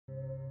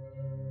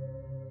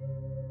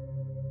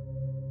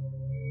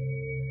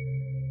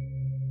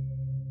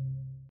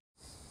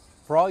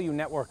For all you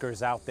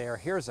networkers out there,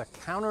 here's a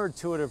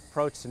counterintuitive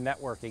approach to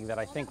networking that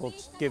I think will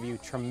give you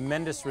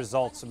tremendous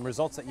results, and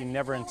results that you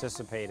never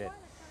anticipated.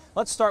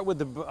 Let's start with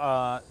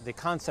the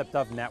concept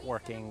of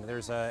networking.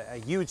 There's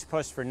a huge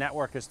push for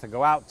networkers to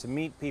go out, to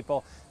meet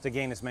people, to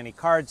gain as many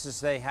cards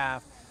as they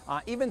have,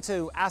 even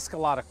to ask a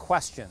lot of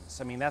questions.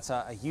 I mean, that's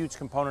a huge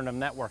component of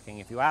networking.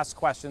 If you ask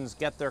questions,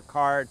 get their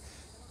card,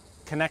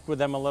 connect with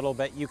them a little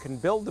bit, you can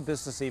build the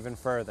business even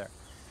further,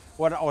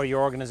 or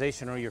your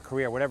organization or your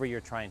career, whatever you're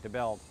trying to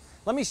build.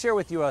 Let me share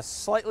with you a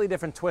slightly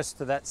different twist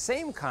to that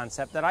same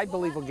concept that I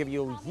believe will give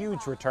you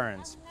huge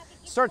returns.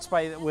 It starts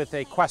with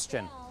a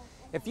question.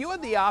 If you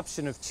had the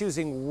option of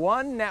choosing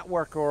one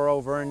networker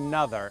over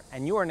another,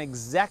 and you are an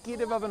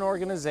executive of an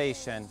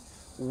organization,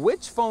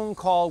 which phone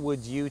call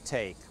would you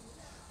take?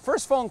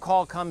 First phone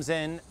call comes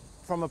in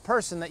from a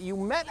person that you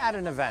met at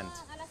an event.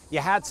 You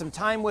had some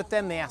time with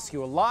them, they ask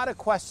you a lot of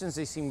questions,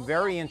 they seem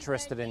very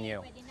interested in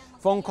you.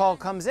 Phone call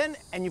comes in,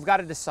 and you've got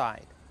to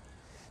decide.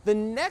 The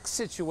next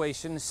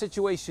situation,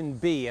 situation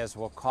B as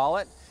we'll call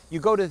it, you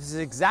go to this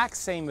exact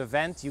same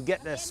event, you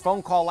get this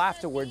phone call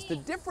afterwards. The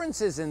difference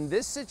is in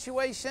this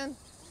situation,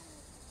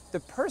 the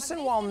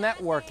person while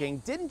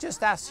networking didn't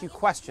just ask you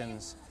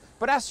questions,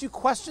 but asked you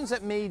questions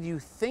that made you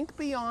think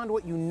beyond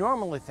what you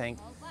normally think,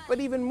 but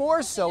even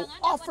more so,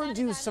 offered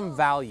you some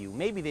value.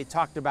 Maybe they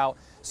talked about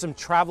some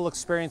travel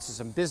experiences,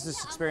 some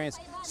business experience,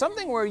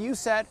 something where you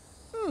said,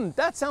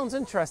 that sounds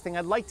interesting,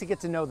 I'd like to get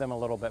to know them a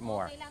little bit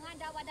more.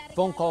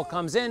 Phone call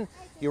comes in,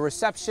 your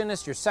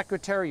receptionist, your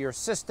secretary, your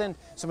assistant,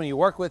 someone you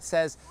work with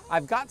says,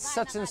 I've got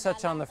such and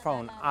such on the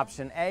phone,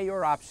 option A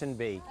or option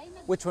B.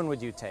 Which one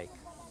would you take?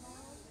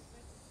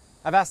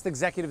 I've asked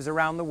executives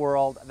around the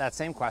world that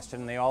same question,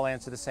 and they all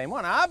answer the same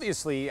one.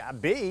 Obviously,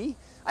 B.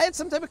 I had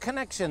some type of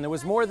connection. There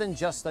was more than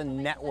just a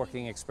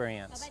networking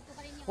experience.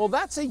 Well,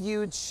 that's a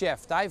huge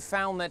shift. I've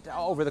found that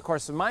over the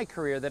course of my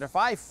career that if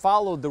I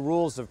followed the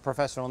rules of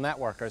professional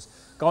networkers,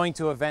 going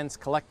to events,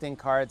 collecting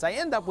cards, I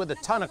end up with a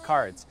ton of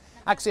cards.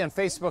 Actually, on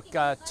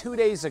Facebook 2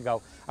 days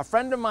ago, a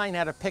friend of mine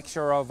had a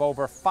picture of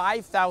over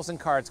 5,000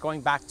 cards going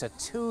back to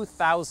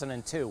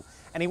 2002,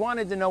 and he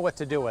wanted to know what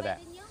to do with it.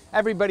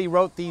 Everybody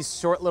wrote these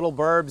short little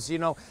blurbs, you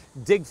know,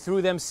 dig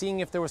through them, seeing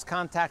if there was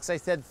contacts. I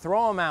said,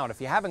 throw them out.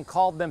 If you haven't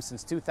called them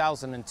since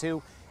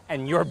 2002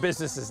 and your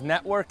business is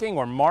networking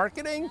or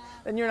marketing,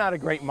 then you're not a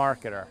great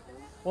marketer.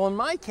 Well, in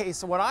my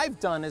case, what I've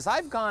done is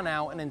I've gone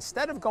out, and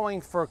instead of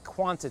going for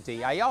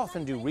quantity, I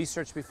often do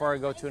research before I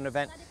go to an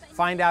event,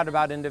 find out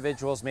about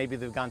individuals. Maybe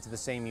they've gone to the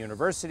same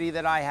university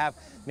that I have,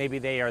 maybe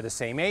they are the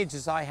same age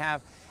as I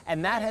have,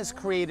 and that has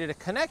created a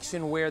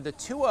connection where the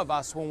two of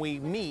us, when we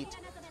meet,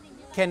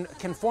 can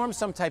form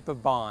some type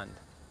of bond.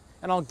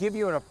 And I'll give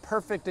you a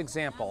perfect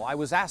example. I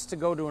was asked to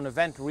go to an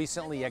event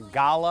recently, a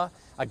gala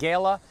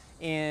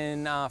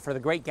for the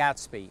Great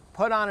Gatsby.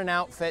 Put on an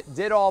outfit,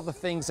 did all the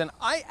things, and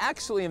I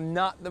actually am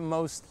not the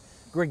most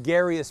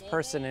gregarious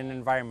person in an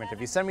environment.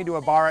 If you send me to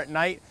a bar at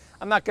night,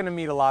 I'm not going to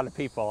meet a lot of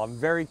people. I'm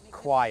very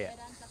quiet.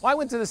 Well, I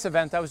went to this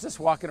event, I was just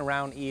walking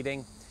around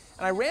eating,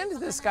 and I ran into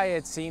this guy I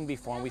had seen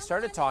before, and we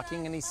started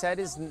talking, and he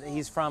said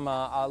he's from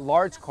a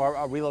large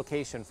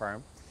relocation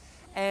firm,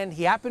 and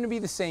he happened to be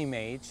the same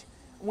age.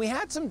 We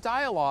had some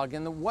dialogue,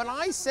 and what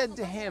I said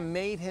to him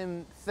made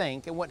him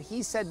think, and what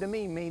he said to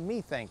me made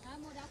me think.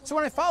 So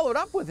when I followed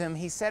up with him,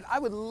 he said, I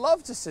would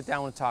love to sit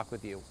down and talk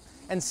with you.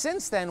 And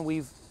since then,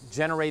 we've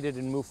generated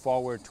and moved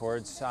forward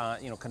towards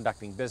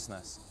conducting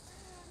business.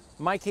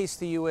 My case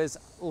to you is,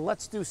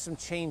 let's do some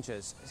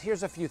changes.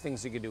 Here's a few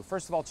things you could do.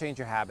 First of all, change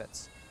your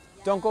habits.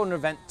 Don't go to an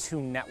event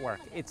to network.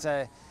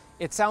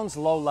 It sounds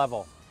low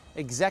level.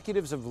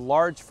 Executives of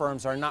large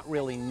firms are not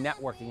really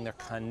networking, they're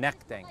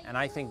connecting. And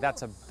I think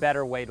that's a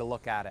better way to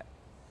look at it.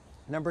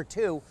 Number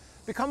two,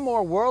 become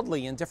more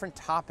worldly in different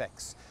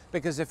topics.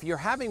 Because if you're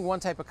having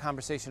one type of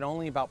conversation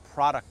only about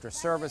product or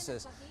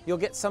services, you'll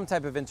get some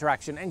type of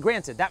interaction. And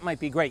granted, that might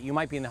be great. You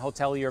might be in the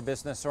hotelier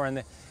business or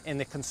in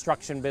the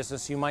construction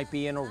business. You might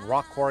be in a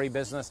rock quarry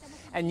business.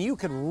 And you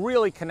could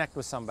really connect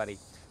with somebody.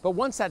 But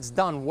once that's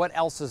done, what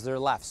else is there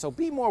left? So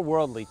be more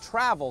worldly.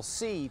 Travel,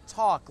 see,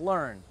 talk,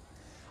 learn.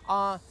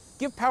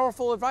 Give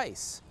powerful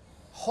advice.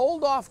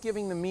 Hold off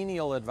giving the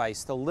menial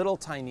advice, the little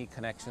tiny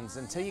connections,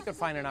 until you can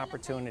find an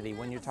opportunity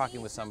when you're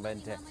talking with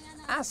somebody to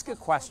ask a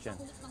question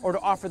or to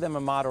offer them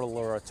a model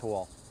or a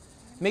tool.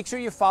 Make sure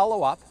you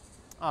follow up.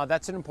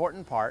 That's an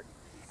important part.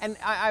 And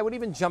I would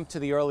even jump to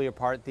the earlier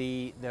part,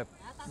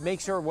 make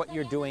sure what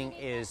you're doing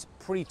is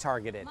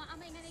pre-targeted.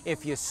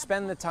 If you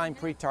spend the time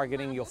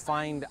pre-targeting, you'll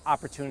find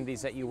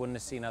opportunities that you wouldn't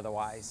have seen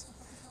otherwise.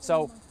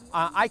 So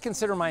I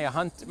consider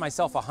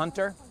myself a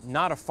hunter,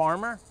 not a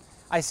farmer.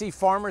 I see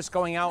farmers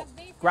going out,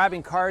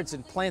 grabbing cards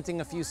and planting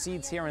a few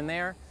seeds here and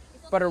there,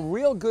 but a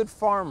real good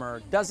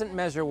farmer doesn't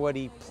measure what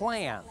he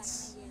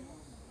plants,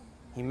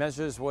 he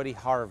measures what he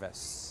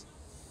harvests.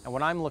 And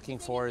what I'm looking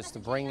for is to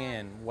bring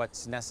in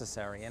what's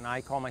necessary, and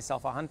I call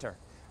myself a hunter.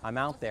 I'm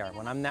out there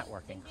when I'm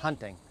networking,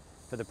 hunting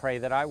for the prey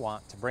that I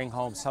want to bring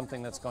home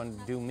something that's going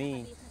to do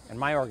me and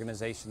my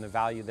organization the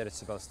value that it's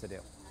supposed to do.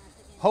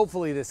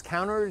 Hopefully this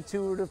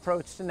counterintuitive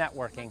approach to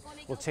networking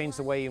will change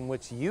the way in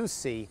which you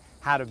see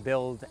how to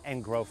build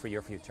and grow for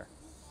your future.